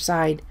the other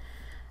side,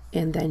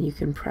 and then you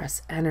can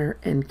press enter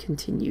and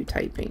continue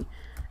typing.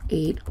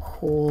 8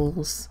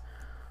 holes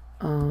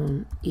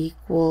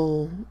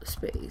equal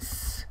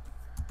space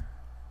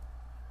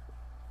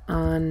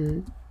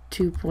on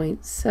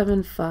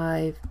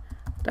 2.75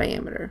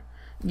 diameter.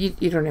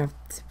 You don't have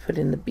to put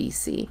in the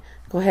BC.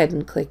 Go ahead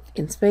and click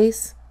in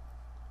space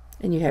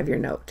and you have your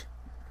note.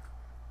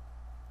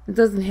 It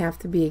doesn't have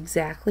to be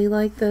exactly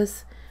like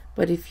this,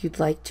 but if you'd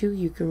like to,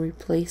 you can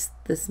replace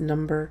this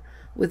number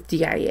with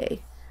DIA.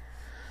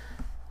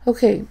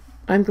 Okay,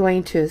 I'm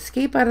going to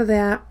escape out of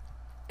that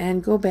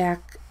and go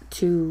back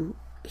to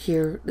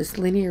here, this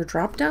linear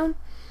drop down,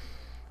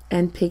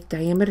 and pick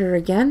diameter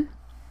again.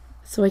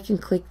 So I can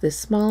click this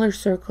smaller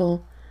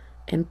circle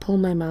and pull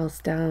my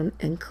mouse down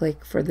and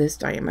click for this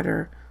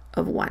diameter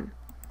of 1.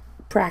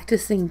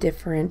 Practicing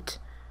different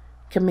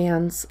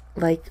commands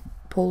like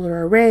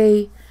polar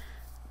array,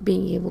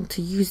 being able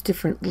to use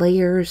different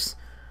layers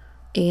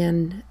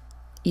and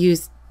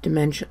use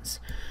dimensions.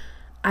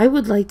 I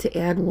would like to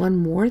add one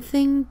more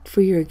thing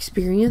for your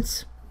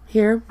experience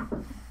here.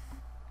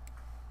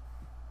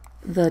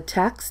 The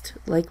text,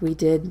 like we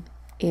did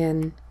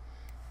in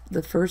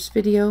the first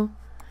video,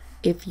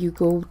 if you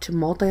go to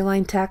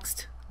multi-line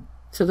text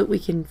so that we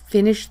can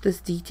finish this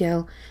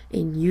detail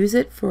and use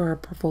it for our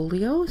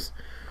portfolios,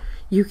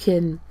 you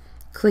can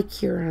click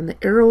here on the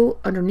arrow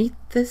underneath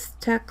this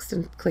text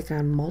and click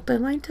on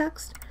multi-line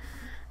text,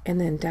 and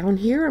then down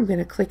here I'm going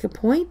to click a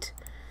point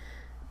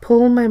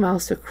pull my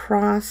mouse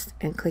across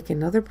and click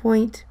another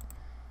point,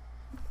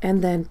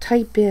 and then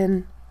type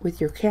in with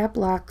your cap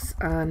locks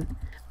on.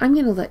 I'm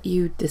going to let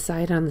you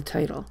decide on the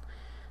title.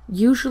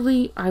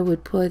 Usually I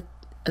would put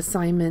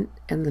assignment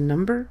and the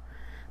number,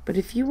 but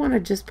if you want to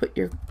just put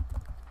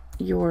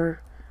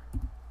your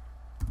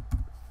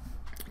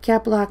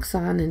cap locks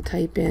on and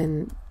type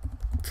in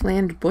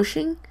Flange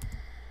bushing,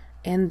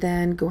 and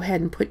then go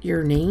ahead and put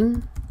your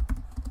name,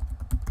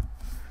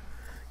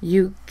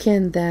 you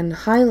can then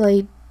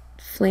highlight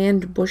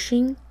Flange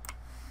bushing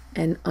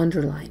and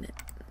underline it,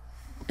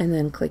 and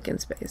then click in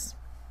space.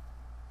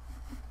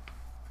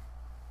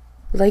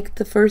 Like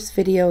the first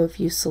video, if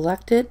you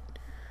select it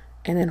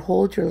and then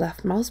hold your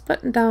left mouse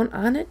button down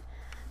on it,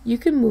 you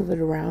can move it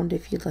around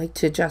if you'd like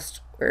to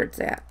adjust where it's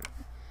at.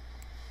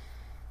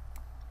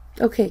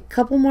 Okay,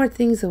 couple more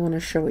things I want to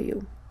show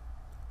you,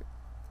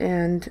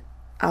 and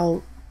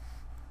I'll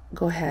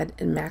go ahead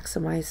and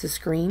maximize the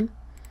screen.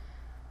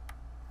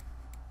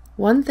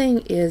 One thing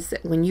is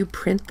that when you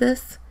print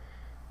this,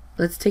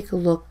 let's take a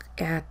look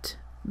at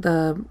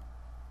the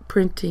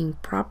printing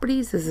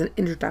properties as an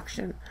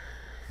introduction.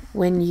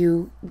 When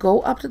you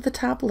go up to the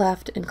top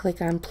left and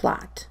click on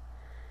plot,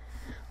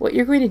 what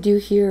you're going to do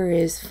here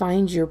is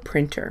find your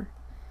printer.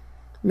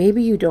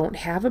 Maybe you don't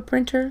have a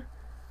printer,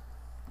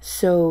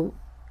 so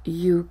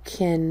you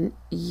can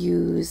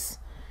use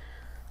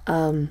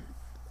a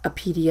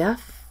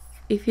PDF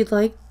if you'd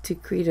like to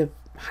create a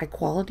high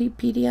quality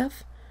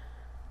PDF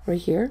right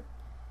here,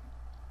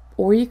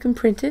 or you can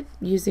print it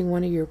using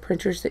one of your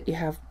printers that you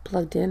have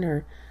plugged in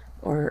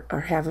or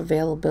have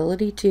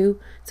availability to.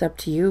 It's up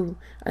to you.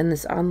 In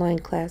this online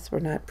class we're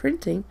not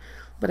printing,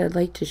 but I'd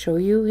like to show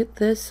you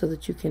this so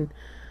that you can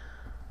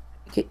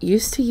get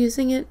used to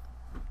using it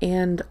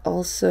and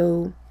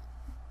also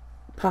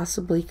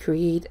possibly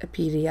create a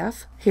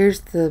PDF.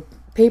 Here's the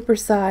paper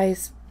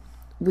size.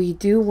 We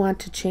do want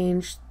to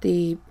change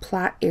the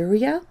plot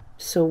area.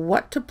 So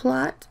what to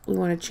plot? We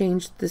want to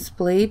change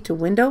display to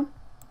window.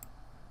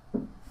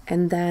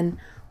 And then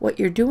what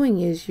you're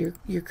doing is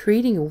you're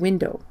creating a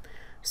window.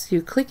 So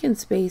you click in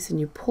space and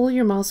you pull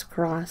your mouse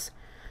across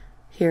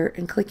here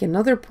and click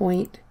another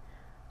point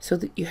so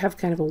that you have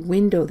kind of a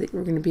window that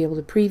we're going to be able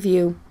to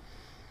preview.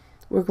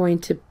 We're going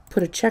to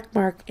put a check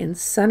mark and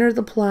center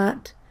the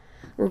plot.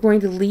 We're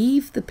going to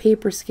leave the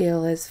paper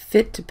scale as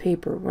fit to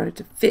paper. We want it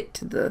to fit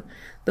to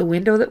the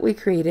window that we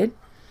created.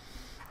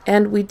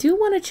 And we do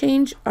want to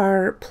change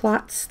our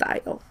plot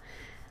style.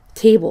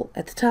 Table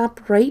at the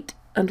top right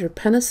under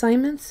pen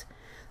assignments,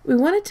 we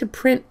want it to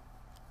print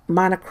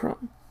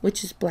monochrome,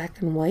 which is black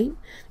and white,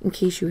 in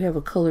case you have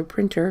a color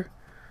printer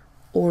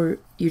or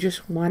you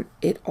just want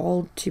it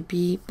all to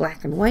be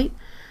black and white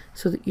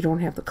so that you don't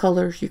have the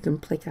colors. You can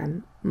click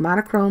on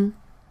monochrome,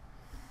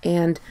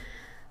 and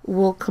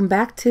we'll come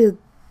back to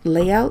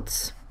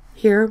layouts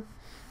here.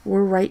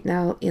 We're right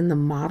now in the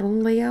model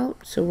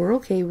layout, so we're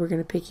okay. We're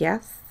going to pick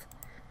yes,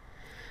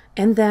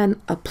 and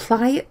then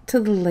apply it to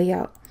the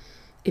layout.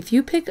 If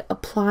you pick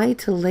apply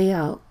to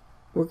layout,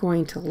 we're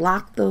going to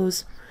lock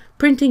those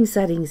printing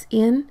settings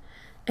in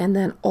and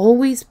then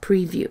always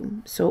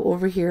preview. So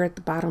over here at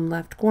the bottom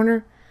left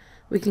corner,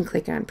 we can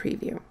click on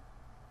preview.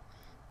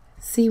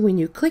 See, when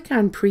you click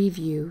on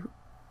preview,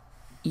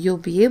 you'll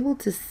be able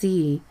to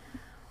see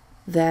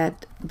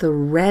that the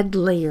red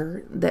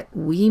layer that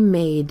we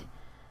made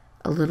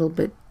a little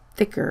bit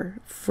thicker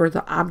for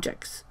the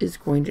objects is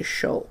going to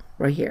show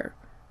right here.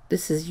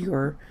 This is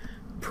your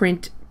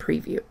print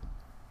preview.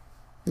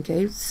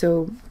 Okay,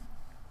 so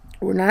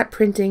we're not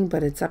printing,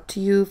 but it's up to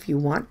you if you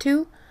want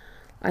to.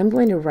 I'm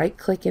going to right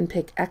click and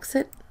pick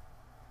exit.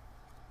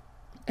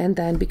 And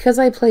then because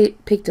I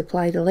picked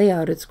apply to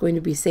layout, it's going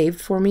to be saved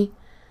for me.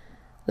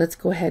 Let's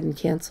go ahead and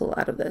cancel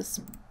out of this.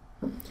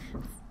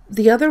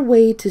 The other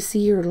way to see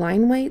your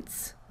line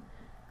weights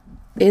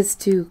is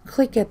to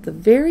click at the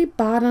very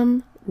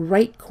bottom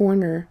right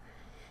corner.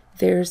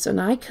 There's an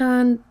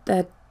icon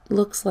that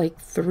looks like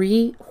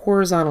 3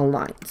 horizontal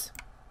lines.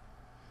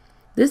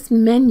 This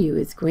menu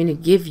is going to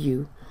give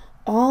you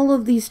all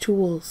of these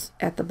tools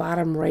at the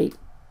bottom right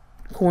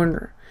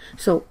corner.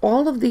 So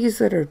all of these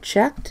that are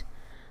checked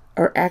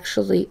are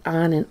actually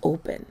on and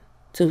open.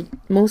 So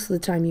most of the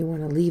time you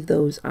want to leave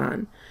those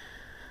on.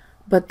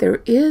 But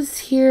there is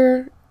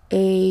here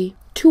a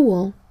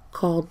tool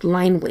called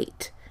line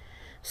weight.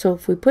 So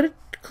if we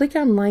click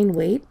on line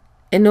weight,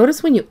 and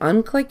notice when you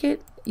unclick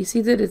it, you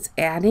see that it's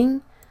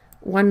adding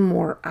one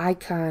more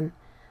icon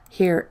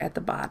here at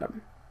the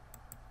bottom.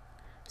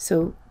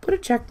 So put a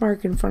check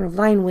mark in front of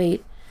line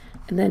weight,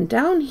 and then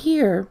down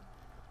here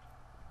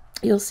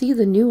you'll see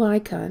the new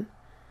icon.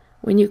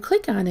 When you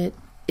click on it,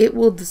 it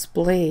will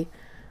display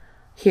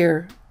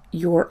here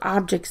your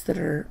objects that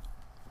are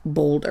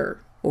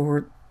bolder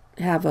or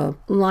have a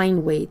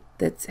line weight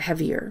that's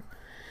heavier.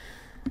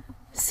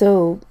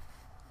 So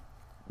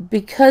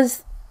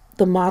because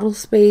the model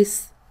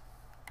space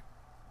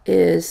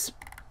is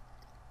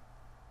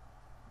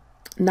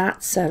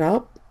not set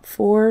up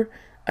for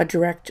a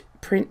direct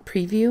print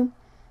preview,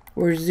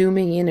 we're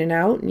zooming in and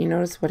out, and you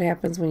notice what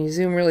happens when you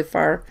zoom really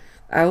far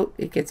out,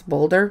 it gets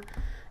bolder.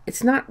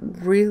 It's not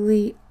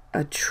really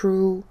a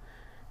true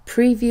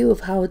preview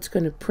of how it's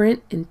going to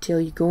print until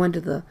you go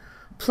into the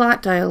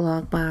plot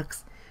dialog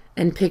box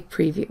and pick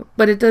preview.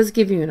 But it does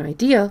give you an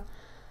idea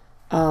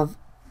of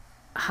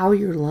how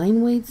your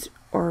line weights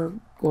are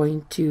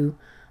going to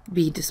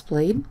be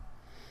displayed.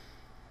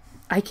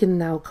 I can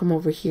now come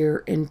over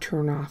here and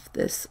turn off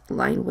this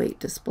line weight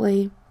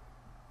display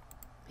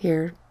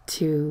here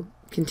to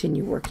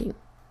continue working.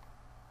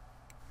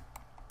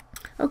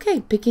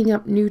 Okay, picking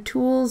up new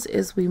tools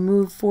as we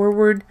move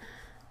forward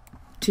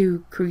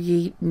to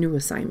create new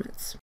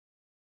assignments.